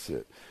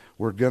opposite.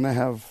 We're going to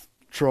have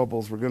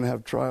troubles, we're going to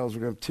have trials,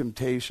 we're going to have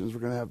temptations, we're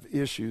going to have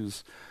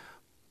issues.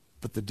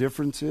 But the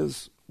difference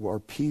is our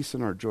peace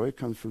and our joy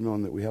comes from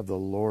knowing that we have the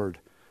Lord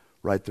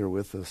right there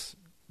with us.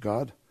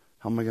 God,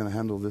 how am I going to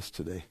handle this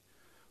today?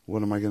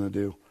 What am I going to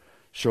do?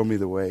 Show me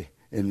the way.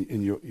 And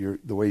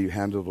the way you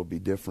handle it will be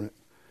different.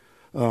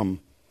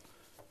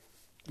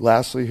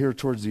 Lastly, here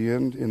towards the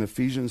end, in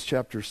Ephesians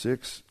chapter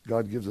 6,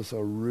 God gives us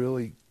a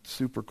really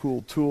super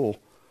cool tool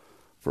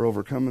for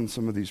overcoming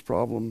some of these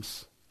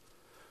problems.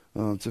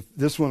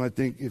 This one, I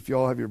think, if you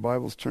all have your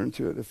Bibles, turn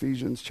to it.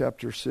 Ephesians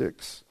chapter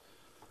 6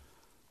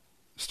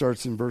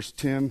 starts in verse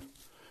 10.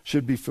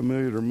 Should be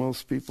familiar to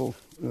most people,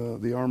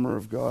 the armor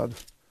of God.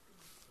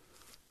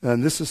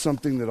 And this is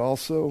something that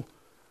also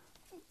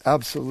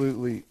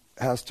absolutely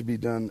has to be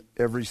done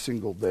every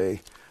single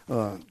day.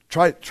 A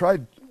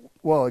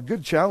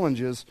good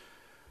challenge is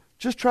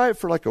just try it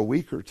for like a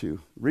week or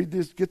two. Read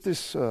this, get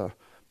this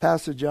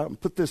passage out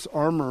and put this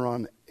armor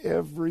on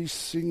every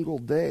single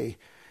day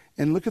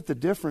and look at the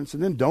difference,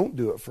 and then don't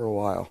do it for a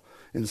while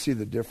and see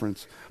the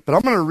difference. But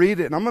I'm going to read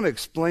it and I'm going to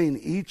explain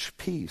each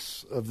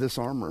piece of this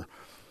armor.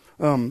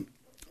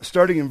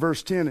 Starting in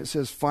verse 10, it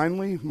says,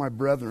 finally, my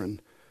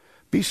brethren,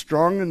 be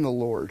strong in the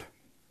Lord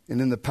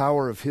and in the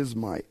power of his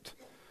might.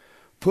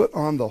 Put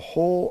on the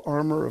whole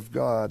armor of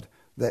God,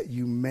 that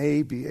you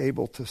may be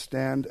able to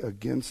stand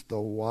against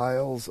the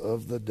wiles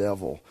of the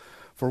devil.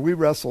 For we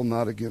wrestle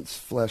not against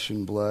flesh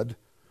and blood,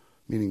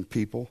 meaning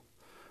people,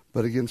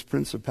 but against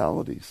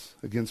principalities,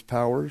 against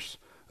powers,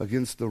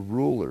 against the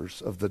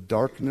rulers of the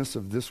darkness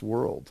of this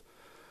world,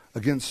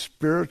 against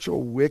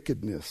spiritual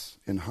wickedness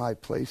in high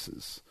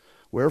places.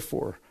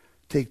 Wherefore,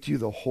 Take to you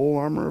the whole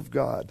armor of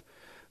God,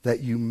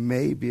 that you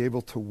may be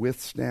able to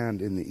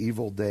withstand in the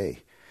evil day.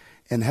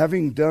 And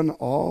having done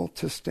all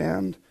to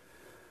stand,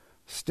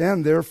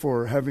 stand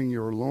therefore, having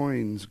your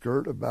loins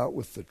girt about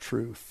with the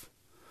truth.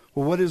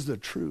 Well, what is the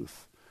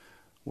truth?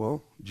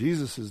 Well,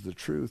 Jesus is the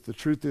truth. The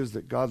truth is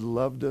that God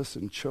loved us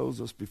and chose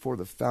us before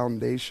the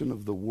foundation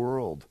of the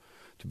world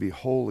to be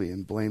holy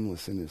and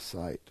blameless in his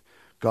sight.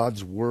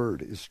 God's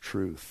word is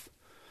truth.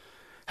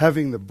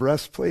 Having the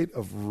breastplate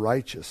of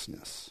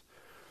righteousness.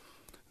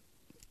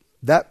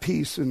 That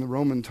piece in the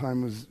Roman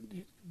time was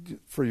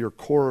for your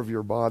core of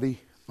your body,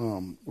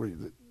 where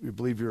you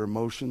believe your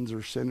emotions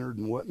are centered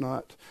and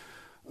whatnot.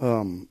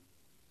 A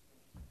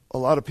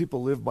lot of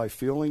people live by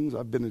feelings.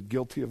 I've been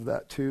guilty of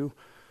that too.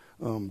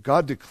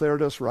 God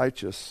declared us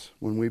righteous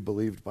when we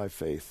believed by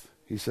faith.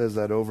 He says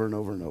that over and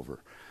over and over.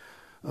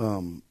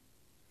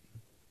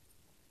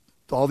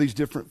 All these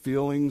different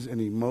feelings and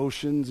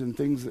emotions and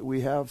things that we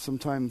have,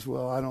 sometimes,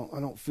 well, I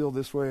don't feel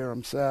this way, or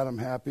I'm sad, I'm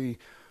happy,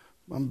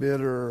 I'm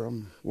bitter,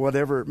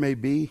 whatever it may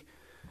be.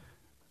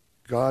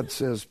 God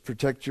says,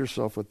 protect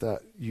yourself with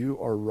that. You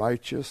are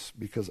righteous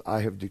because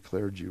I have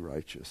declared you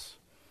righteous.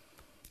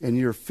 And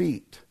your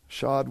feet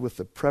shod with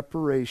the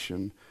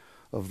preparation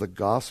of the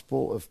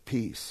gospel of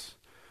peace.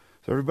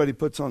 So everybody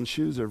puts on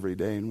shoes every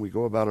day and we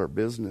go about our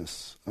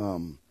business.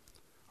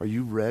 Are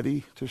you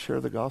ready to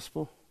share the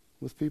gospel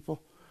with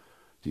people?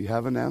 Do you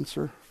have an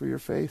answer for your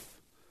faith?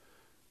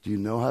 Do you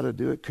know how to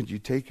do it? Could you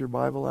take your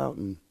Bible out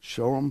and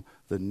show them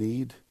the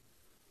need?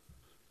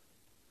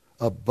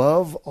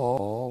 Above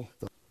all,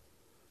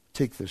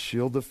 take the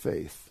shield of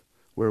faith,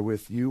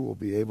 wherewith you will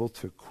be able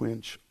to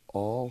quench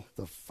all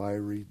the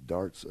fiery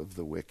darts of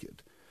the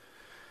wicked.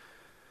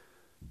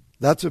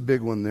 That's a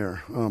big one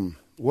there.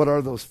 What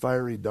are those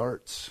fiery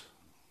darts?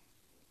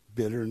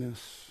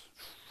 Bitterness,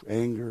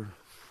 anger,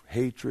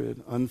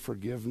 hatred,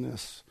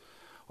 unforgiveness,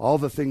 all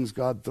the things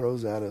God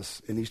throws at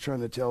us, and he's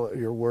trying to tell it,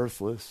 you're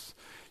worthless,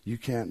 you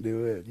can't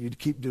do it, you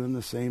keep doing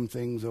the same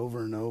things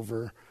over and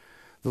over.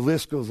 The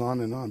list goes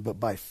on, but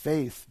by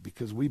faith,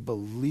 because we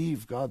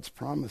believe God's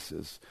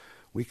promises,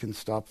 we can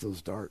stop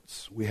those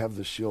darts. We have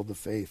the shield of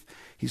faith.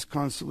 He's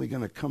constantly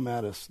going to come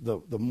at us. The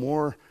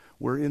more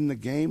we're in the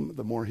game,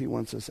 the more he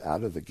wants us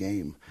out of the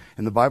game.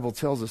 And the Bible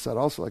tells us that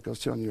also, like I was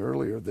telling you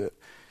earlier, that it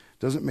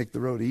doesn't make the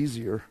road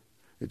easier.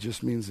 It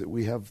just means that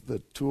we have the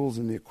tools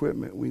and the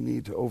equipment we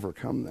need to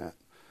overcome that.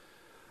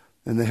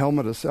 And the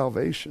helmet of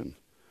salvation.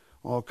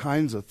 All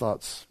kinds of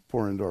thoughts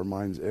pour into our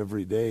minds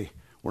every day.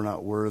 We're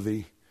not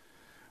worthy.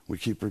 We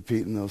keep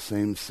repeating those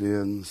same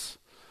sins.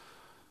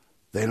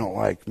 They don't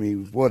like me,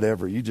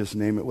 whatever. You just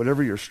name it.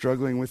 Whatever you're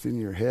struggling with in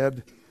your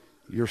head,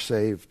 you're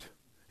saved.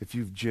 If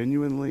you've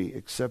genuinely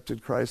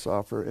accepted Christ's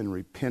offer and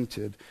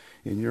repented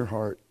in your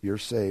heart, you're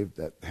saved.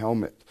 That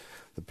helmet,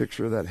 the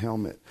picture of that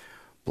helmet,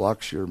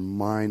 blocks your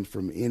mind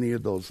from any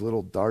of those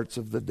little darts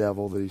of the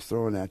devil that he's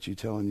throwing at you,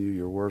 telling you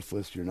you're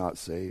worthless, you're not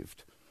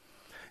saved.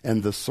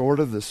 And the sword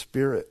of the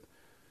Spirit,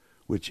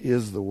 which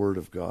is the Word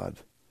of God.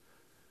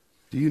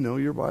 Do you know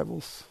your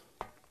Bibles?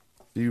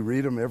 Do you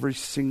read them every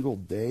single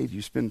day? Do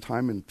you spend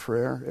time in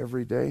prayer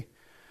every day?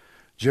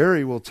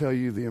 Jerry will tell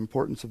you the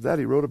importance of that.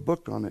 He wrote a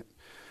book on it.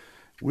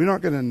 We're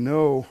not going to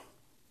know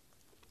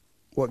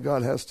what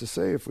God has to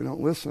say if we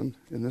don't listen.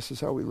 And this is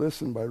how we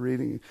listen, by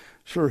reading.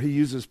 Sure, he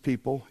uses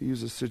people, he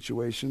uses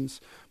situations,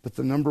 but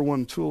the number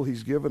one tool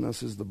he's given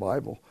us is the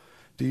Bible.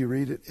 Do you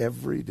read it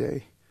every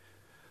day?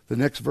 The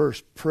next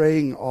verse,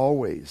 praying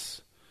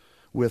always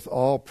with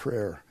all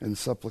prayer and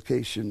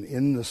supplication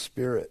in the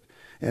Spirit,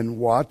 and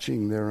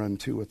watching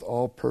thereunto with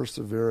all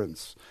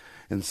perseverance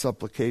and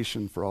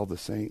supplication for all the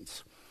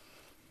saints.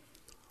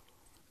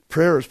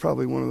 Prayer is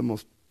probably one of the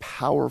most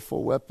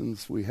powerful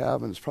weapons we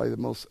have, and it's probably the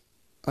most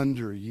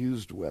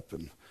underused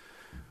weapon.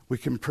 We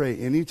can pray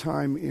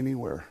anytime,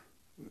 anywhere.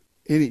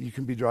 You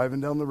can be driving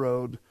down the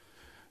road.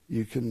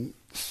 You can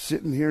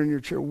sit in here in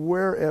your chair,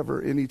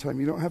 wherever, anytime.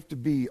 You don't have to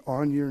be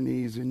on your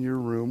knees in your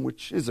room,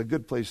 which is a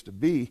good place to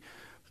be.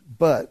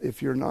 But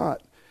if you're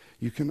not,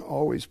 you can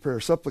always pray.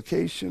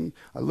 Supplication,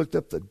 I looked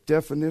up the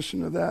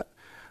definition of that.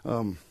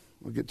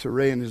 We'll get to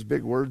Ray and his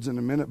big words in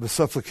a minute, but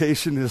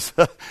supplication is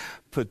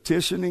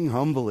petitioning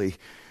humbly.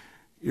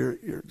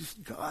 You're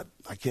just, God,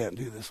 I can't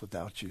do this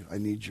without you. I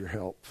need your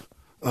help.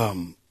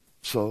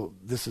 So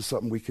this is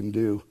something we can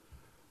do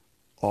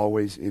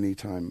always,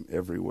 anytime,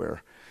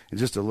 everywhere. And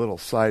just a little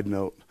side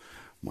note,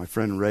 my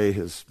friend Ray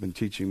has been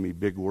teaching me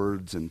big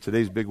words, and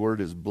today's big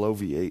word is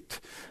bloviate,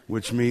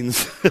 which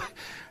means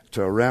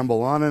to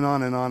ramble on and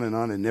on and on and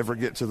on and never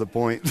get to the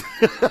point.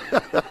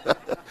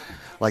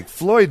 Like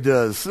Floyd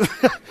does.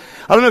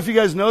 I don't know if you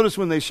guys noticed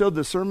when they showed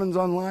the sermons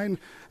online,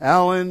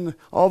 Alan,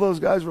 all those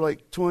guys were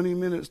like 20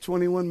 minutes,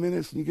 21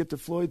 minutes, and you get to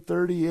Floyd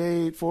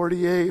 38,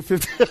 48,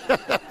 50.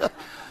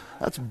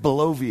 That's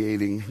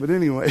bloviating. But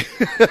anyway.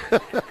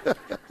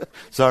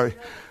 Sorry.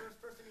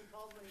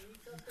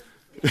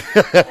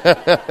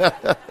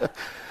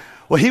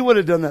 Well, he would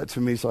have done that to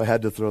me, so I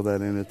had to throw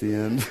that in at the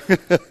end.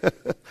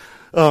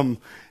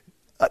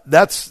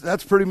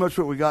 That's pretty much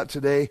what we got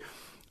today.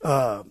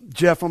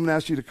 Jeff, I'm going to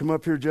ask you to come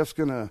up here. Jeff's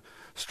going to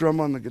strum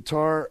on the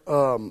guitar.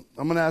 I'm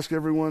going to ask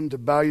everyone to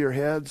bow your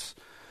heads.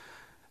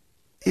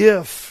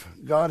 If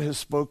God has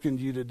spoken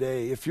to you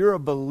today, if you're a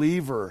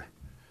believer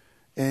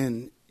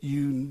and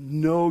you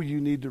know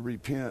you need to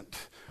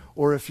repent,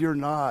 or if you're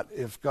not,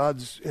 if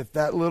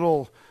that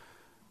little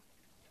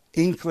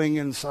inkling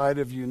inside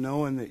of you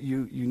knowing that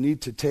you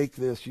need to take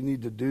this, you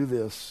need to do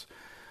this,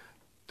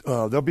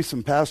 there'll be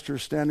some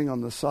pastors standing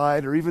on the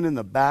side or even in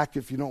the back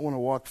if you don't want to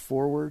walk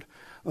forward.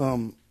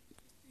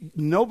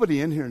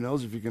 Nobody in here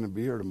knows if you're going to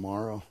be here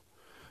tomorrow.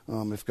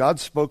 If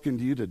God's spoken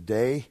to you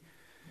today,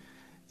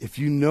 if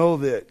you know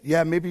that,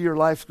 yeah, maybe your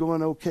life's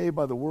going okay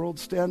by the world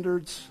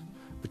standards,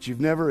 but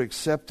you've never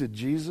accepted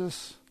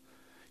Jesus,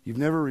 you've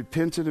never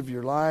repented of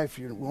your life,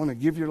 you want to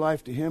give your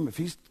life to Him, if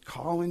He's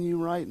calling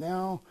you right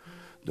now,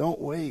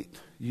 don't wait.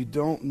 You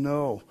don't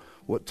know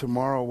what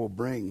tomorrow will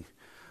bring.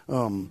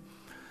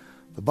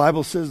 The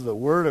Bible says the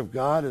Word of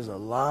God is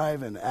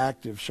alive and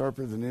active,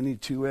 sharper than any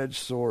two-edged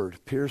sword,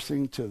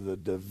 piercing to the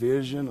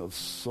division of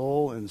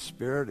soul and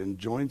spirit and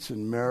joints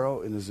and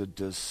marrow, and is a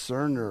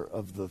discerner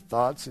of the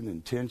thoughts and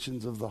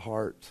intentions of the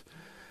heart.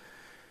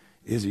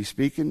 Is He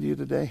speaking to you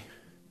today?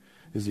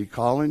 Is He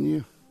calling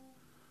you?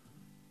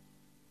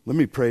 Let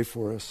me pray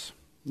for us.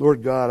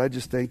 Lord God, I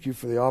just thank you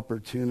for the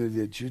opportunity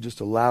that you just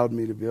allowed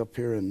me to be up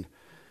here and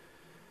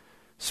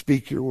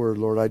speak your word,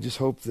 Lord. I just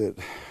hope that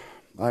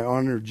I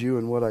honored you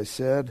in what I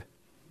said,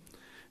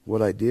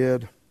 what I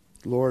did.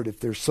 Lord, if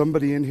there's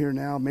somebody in here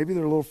now, maybe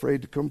they're a little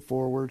afraid to come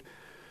forward.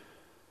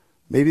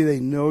 Maybe they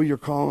know you're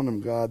calling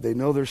them, God. They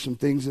know there's some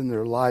things in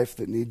their life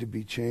that need to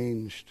be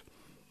changed.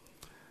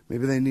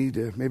 Maybe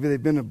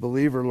they've been a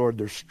believer, Lord.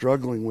 They're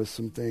struggling with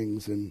some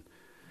things and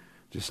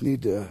just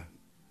need to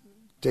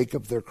take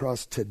up their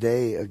cross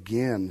today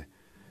again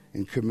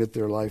and commit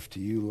their life to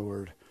you,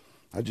 Lord.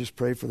 I just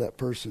pray for that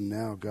person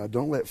now, God.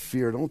 Don't let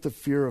the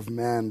fear of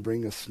man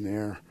bring a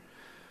snare,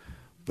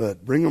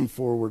 but bring them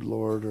forward,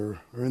 Lord, or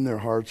in their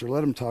hearts, or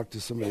let them talk to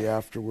somebody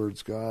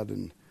afterwards, God.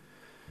 And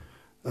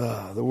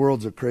the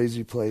world's a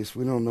crazy place.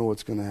 We don't know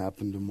what's going to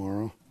happen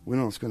tomorrow. We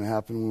don't know what's going to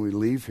happen when we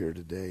leave here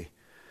today.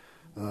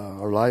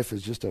 Our life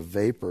is just a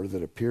vapor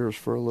that appears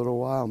for a little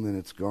while and then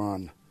it's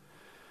gone.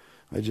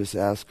 I just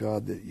ask,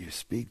 God, that you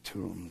speak to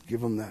them.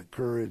 Give them that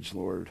courage,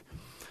 Lord.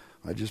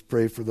 I just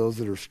pray for those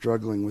that are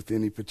struggling with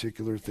any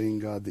particular thing,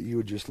 God, that you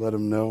would just let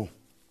them know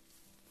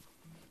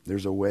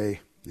there's a way,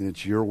 and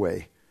it's your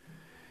way.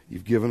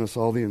 You've given us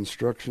all the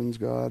instructions,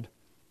 God.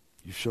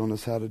 You've shown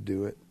us how to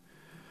do it.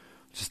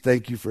 Just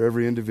thank you for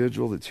every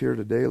individual that's here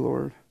today,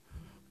 Lord.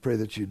 Pray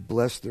that you'd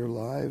bless their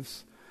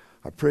lives.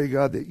 I pray,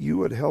 God, that you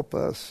would help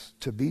us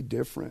to be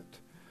different.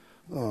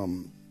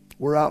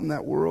 We're out in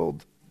that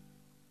world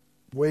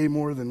way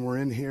more than we're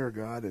in here,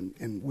 God,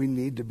 and we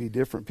need to be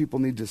different. People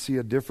need to see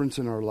a difference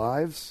in our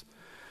lives.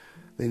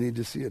 They need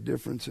to see a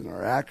difference in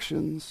our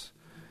actions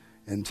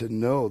and to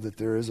know that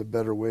there is a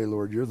better way,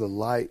 Lord. You're the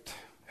light.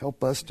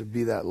 Help us to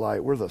be that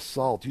light. We're the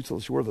salt. You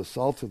told us we're the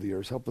salt of the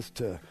earth. Help us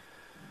to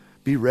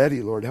be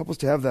ready, Lord. Help us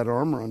to have that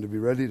armor on, to be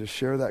ready to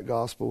share that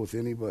gospel with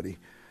anybody.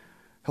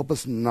 Help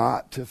us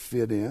not to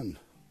fit in.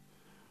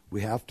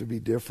 We have to be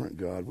different,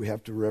 God. We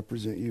have to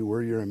represent you.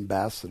 We're your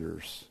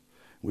ambassadors.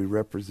 We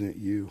represent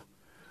you.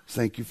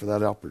 Thank you for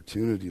that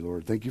opportunity,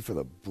 Lord. Thank you for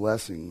the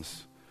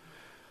blessings.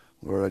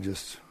 Lord,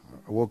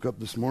 I woke up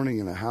this morning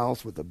in a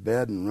house with a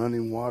bed and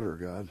running water,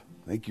 God.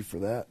 Thank you for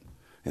that.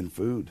 And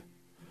food.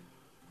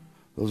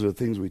 Those are the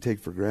things we take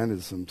for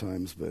granted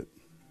sometimes, but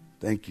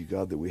thank you,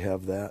 God, that we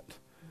have that.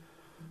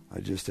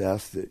 I just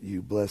ask that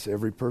you bless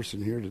every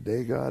person here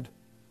today, God.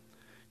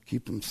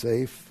 Keep them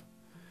safe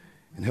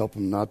and help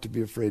them not to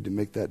be afraid to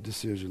make that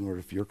decision, Lord,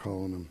 if you're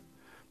calling them.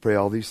 Pray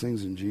all these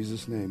things in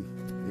Jesus' name.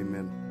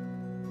 Amen.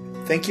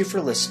 Thank you for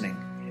listening,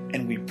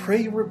 and we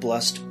pray you were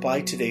blessed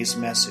by today's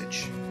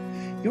message.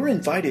 You are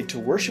invited to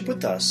worship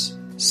with us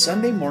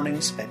Sunday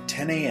mornings at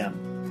 10 a.m.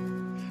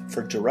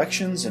 For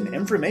directions and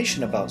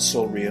information about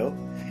Soul Rio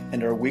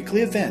and our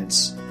weekly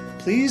events,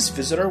 please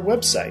visit our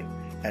website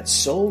at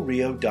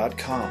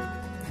soulrio.com.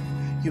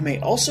 You may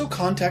also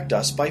contact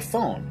us by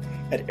phone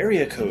at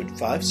area code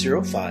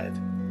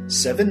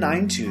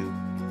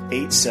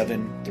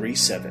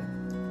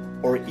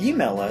 505-792-8737 or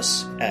email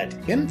us at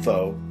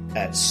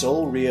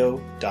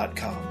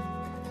info@soulrio.com.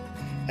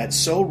 At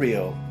Soul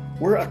Rio,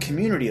 we're a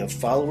community of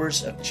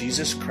followers of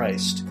Jesus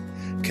Christ,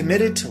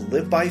 committed to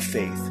live by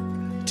faith,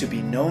 to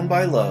be known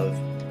by love,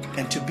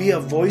 and to be a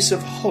voice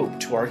of hope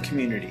to our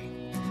community.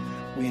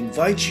 We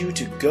invite you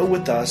to go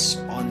with us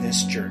on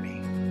this journey.